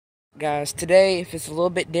Guys, today, if it's a little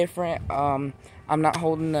bit different, I'm not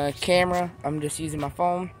holding the camera, I'm just using my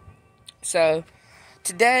phone. So,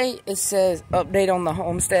 today it says update on the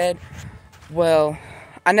homestead. Well,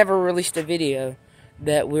 I never released a video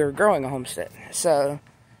that we were growing a homestead. So,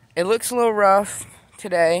 it looks a little rough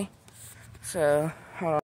today. So,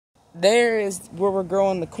 hold on. There is where we're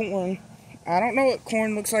growing the corn. I don't know what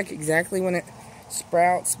corn looks like exactly when it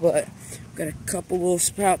sprouts, but we've got a couple little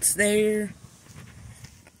sprouts there.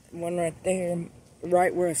 One right there,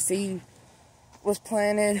 right where a seed was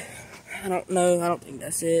planted. I don't know, I don't think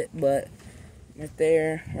that's it, but right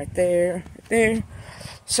there, right there, right there.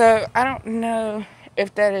 So, I don't know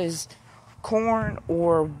if that is corn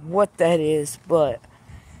or what that is, but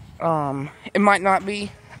it might not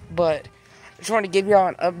be, but I just wanted to give y'all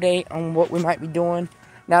an update on what we might be doing.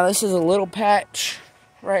 Now, this is a little patch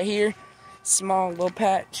right here, small little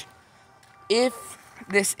patch. If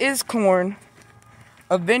this is corn,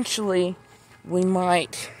 eventually we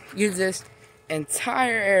might use this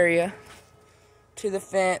entire area to the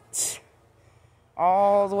fence,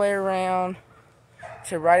 all the way around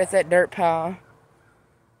to right at that dirt pile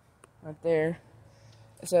right there.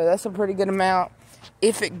 So that's a pretty good amount.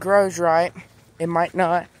 If it grows right, it might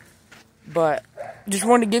not, but just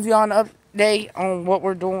wanted to give y'all an update on what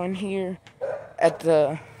we're doing here at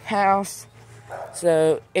the house.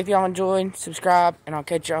 So if y'all enjoyed, subscribe, and I'll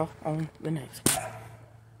catch y'all on the next.